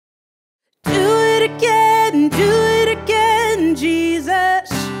it again, Jesus.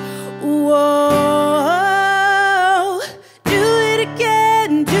 Whoa. Do it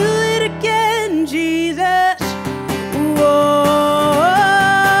again, Jesus. Whoa.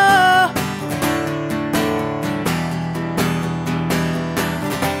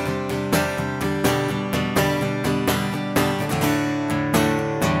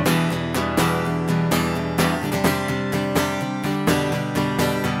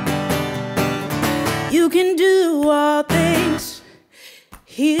 You can do all things,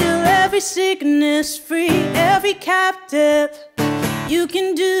 heal every sickness, free every captive. You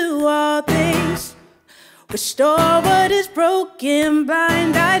can do all things, restore what is broken,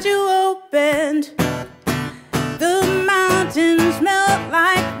 blind eyes you opened. The mountains melt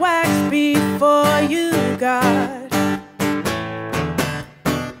like wax before you, God.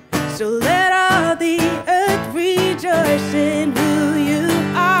 So let all the earth rejoice in who you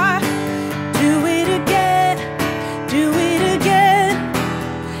are. Do it again, do it again.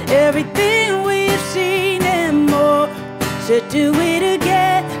 Everything we've seen and more. So do it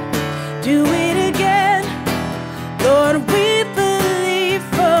again, do it again. Lord, we believe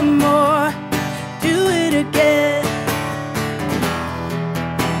for more. Do it again.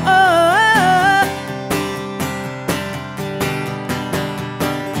 Oh,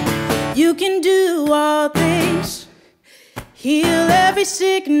 you can do all things, heal every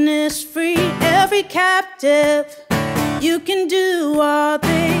sickness, free every captive. You can do all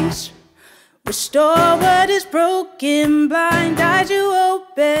things, restore what is broken, blind eyes you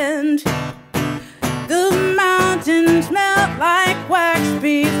opened. The mountains melt like wax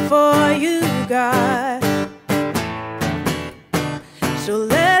before you, God. So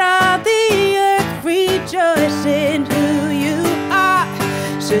let all the earth rejoice in who you are.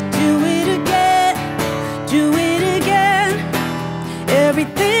 So do it again, do it again.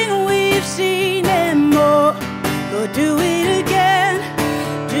 Everything we've seen and more. Lord, do it again,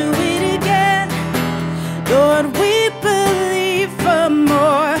 do it again. Lord, we believe for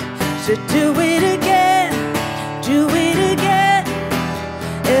more. So do it again, do it again.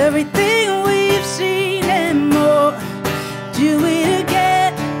 Everything we've seen and more. Do it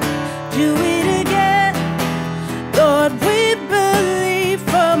again, do it again. Lord, we believe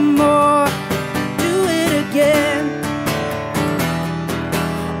for more. Do it again.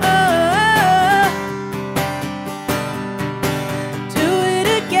 Oh, do it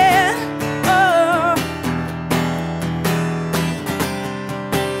again. Oh,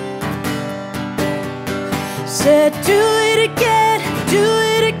 said do it again, Jesus.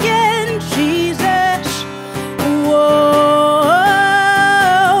 Whoa.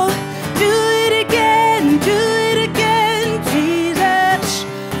 Do it again, Jesus.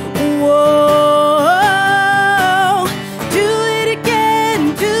 Whoa. Do it again,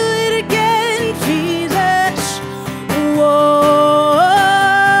 Jesus. Whoa.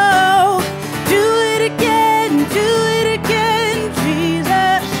 Do it again,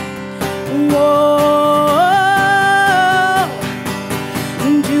 Jesus. Whoa.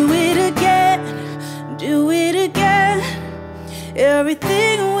 Do it again, do it again.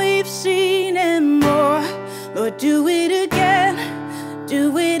 Everything we've seen and more. Lord, do it again,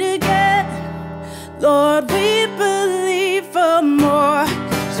 do it again. Lord, we believe for more.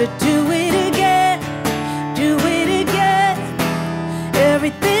 So do it again, do it again.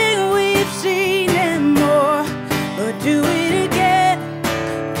 Everything we've seen and more. Lord, do it again,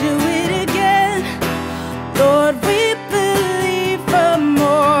 do it again. Lord, we believe for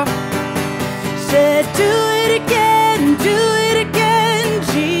more. Said do it again,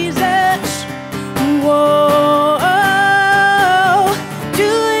 Jesus. Whoa. Do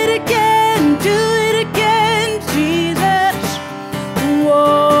it again, Jesus.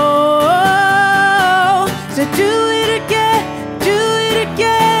 Whoa. So do it